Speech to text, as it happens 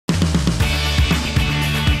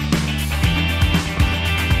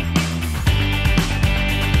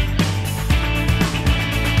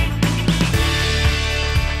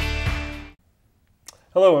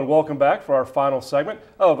Hello and welcome back for our final segment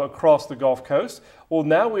of Across the Gulf Coast. Well,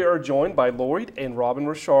 now we are joined by Lloyd and Robin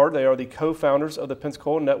Richard. They are the co-founders of the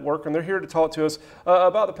Pensacola Network, and they're here to talk to us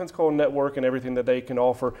about the Pensacola Network and everything that they can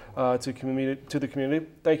offer to the community.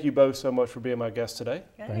 Thank you both so much for being my guests today.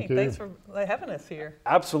 Hey, thanks for having us here.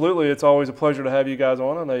 Absolutely. It's always a pleasure to have you guys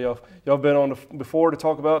on. I know y'all have been on before to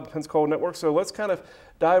talk about the Pensacola Network, so let's kind of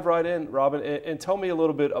dive right in, Robin, and tell me a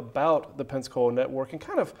little bit about the Pensacola Network and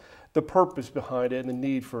kind of the purpose behind it and the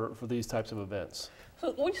need for these types of events.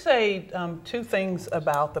 So we say two things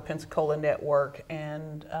about the Pensacola Network,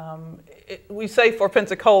 and we say for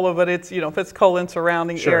Pensacola, but it's Pensacola and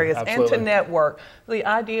surrounding areas, absolutely. And to network. The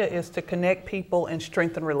idea is to connect people and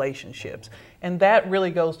strengthen relationships, and that really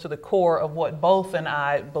goes to the core of what both and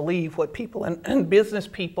I believe, what people and business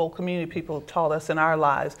people, community people have taught us in our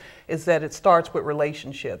lives, is that it starts with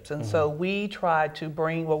relationships. And so we try to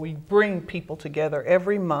bring people together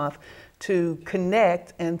every month to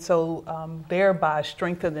connect, and so thereby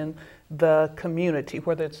strengthening the community,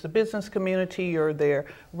 whether it's the business community or their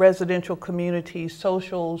residential community,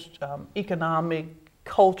 socials, economic,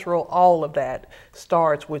 cultural, all of that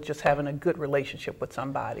starts with just having a good relationship with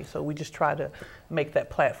somebody. So we just try to make that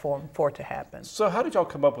platform for it to happen. So how did y'all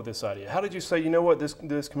come up with this idea? How did you say, you know what, this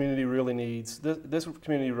community really needs, this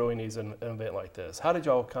community really needs an event like this? How did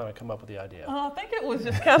y'all kind of come up with the idea? I think it was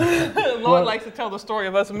just kind of, Lloyd likes to tell the story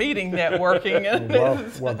of us meeting, networking.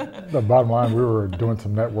 Well, the bottom line, we were doing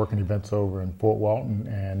some networking events over in Fort Walton,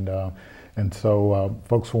 and so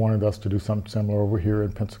folks wanted us to do something similar over here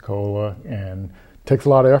in Pensacola, and takes a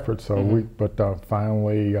lot of effort. So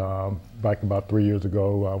finally, back about 3 years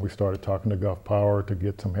ago, we started talking to Gulf Power to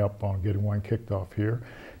get some help on getting one kicked off here,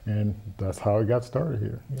 and that's how it got started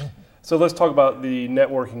here. Yeah. So let's talk about the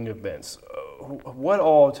networking events. What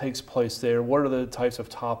all takes place there? What are the types of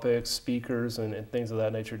topics, speakers, and things of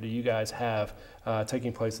that nature do you guys have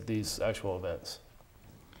taking place at these actual events?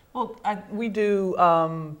 Well, we do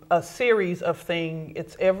a series of things.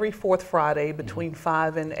 It's every fourth Friday between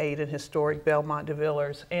 5 and 8 in historic Belmont de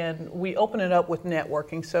Villiers. And we open it up with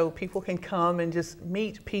networking so people can come and just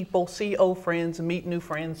meet people, see old friends, meet new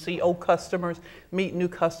friends, see old customers, meet new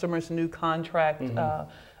customers, new contract,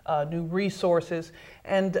 new resources,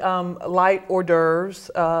 and light hors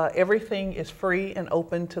d'oeuvres. Everything is free and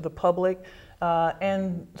open to the public.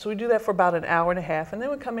 And so we do that for about an hour and a half. And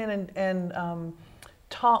then we come in and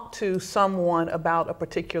talk to someone about a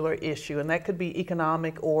particular issue, and that could be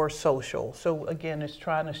economic or social. So again, it's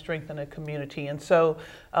trying to strengthen a community. And so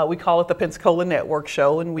we call it the Pensacola Network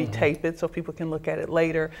Show, and we tape it so people can look at it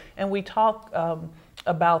later. And we talk to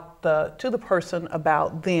the person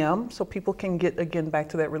about them, so people can get, again, back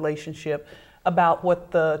to that relationship, about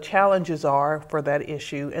what the challenges are for that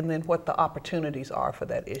issue, and then what the opportunities are for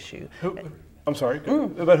that issue. I'm sorry,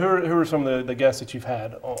 but who are some of the guests that you've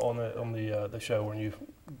had on the show when you've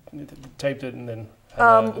taped it and then?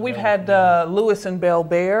 We've had Lewis and Bell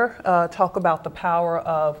Bear talk about the power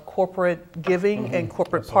of corporate giving and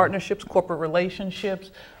corporate partnerships, corporate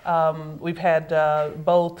relationships. We've had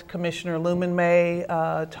both Commissioner Lumen May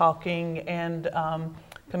talking and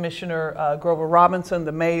Commissioner Grover Robinson,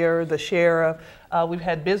 the mayor, the sheriff. We've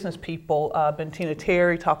had business people, Bentina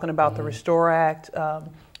Terry talking about the Restore Act.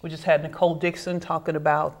 We just had Nicole Dixon talking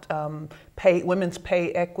about women's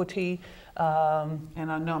pay equity,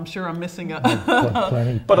 and I'm sure I'm missing a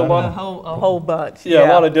whole bunch. Yeah, a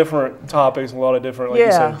lot of different topics, a lot of different, like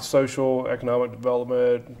you said, social, economic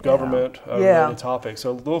development, government related topics. So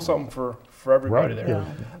a little something for everybody there.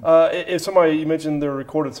 Yeah. If somebody, you mentioned they're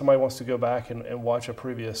recorded, somebody wants to go back and watch a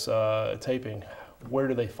previous taping, where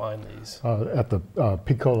do they find these? At the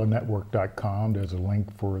PencolaNetwork.com, there's a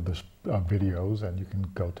link for the videos, and you can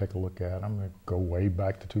go take a look at them. They go way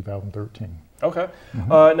back to 2013. Okay.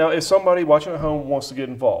 Now, if somebody watching at home wants to get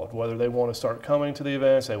involved, whether they want to start coming to the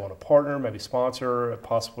events, they want to partner, maybe sponsor,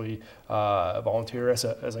 possibly volunteer as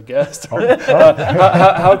a guest,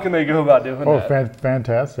 how can they go about doing that? Oh,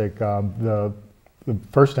 fantastic. The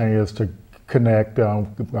first thing is to connect,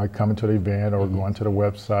 like coming to the event or going to the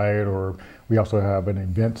website, or we also have an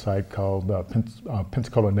event site called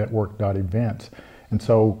PensacolaNetwork.events. And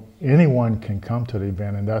so anyone can come to the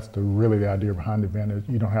event, and that's really the idea behind the event, is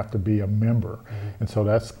you don't have to be a member. And so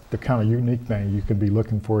that's the kind of unique thing. You can be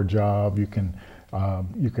looking for a job, you can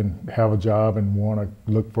have a job and want to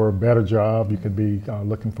look for a better job, you can be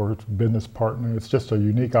looking for a business partner. It's just a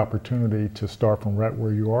unique opportunity to start from right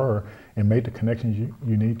where you are and make the connections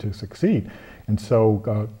you need to succeed. And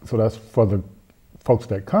so, so that's for the folks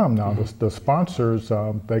that come. Now, the sponsors,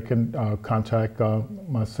 they can contact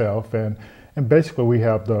myself, and And basically we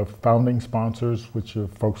have the founding sponsors, which are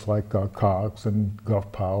folks like Cox and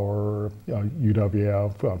Gulf Power,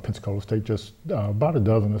 UWF, Pensacola State, just about a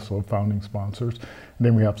dozen or so founding sponsors. And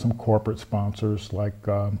then we have some corporate sponsors like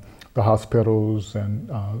the hospitals and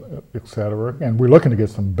et cetera. And we're looking to get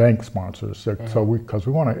some bank sponsors, because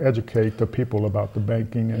we want to educate the people about the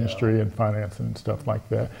banking industry and financing and stuff like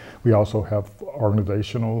that. We also have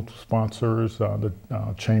organizational sponsors, the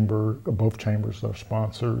chamber, both chambers are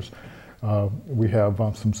sponsors. We have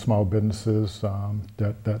some small businesses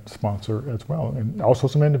that sponsor as well, and also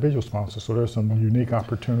some individual sponsors. So there's some unique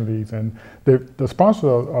opportunities, and the sponsors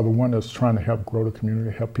are the one that's trying to help grow the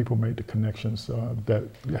community, help people make the connections that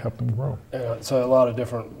help them grow. So a lot of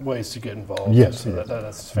different ways to get involved. Yes, so that's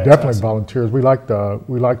fantastic. Definitely volunteers. We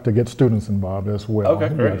like to get students involved as well.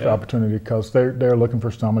 Okay, great. Opportunity, because they're looking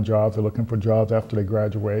for summer jobs, they're looking for jobs after they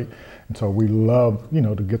graduate, and so we love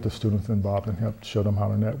to get the students involved and help show them how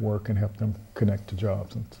to network and help them connect to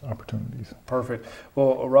jobs and opportunities. Perfect.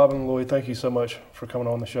 Well, Robin and Lloyd, thank you so much for coming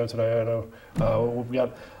on the show today. I know we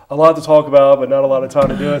got a lot to talk about, but not a lot of time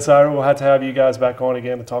to do it. So we'll have to have you guys back on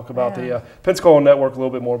again to talk about the Pensacola Network a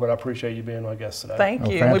little bit more. But I appreciate you being my guest today. Thank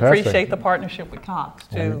you. Fantastic. We appreciate the partnership with Cox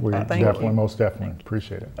too. We definitely, most definitely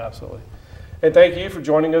appreciate it. Absolutely. And thank you for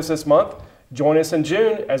joining us this month. Join us in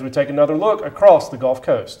June as we take another look across the Gulf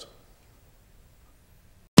Coast.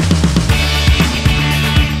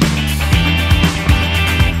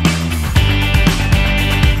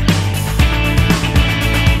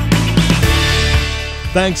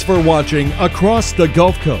 Thanks for watching Across the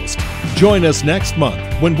Gulf Coast. Join us next month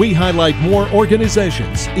when we highlight more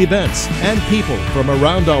organizations, events, and people from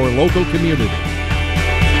around our local community.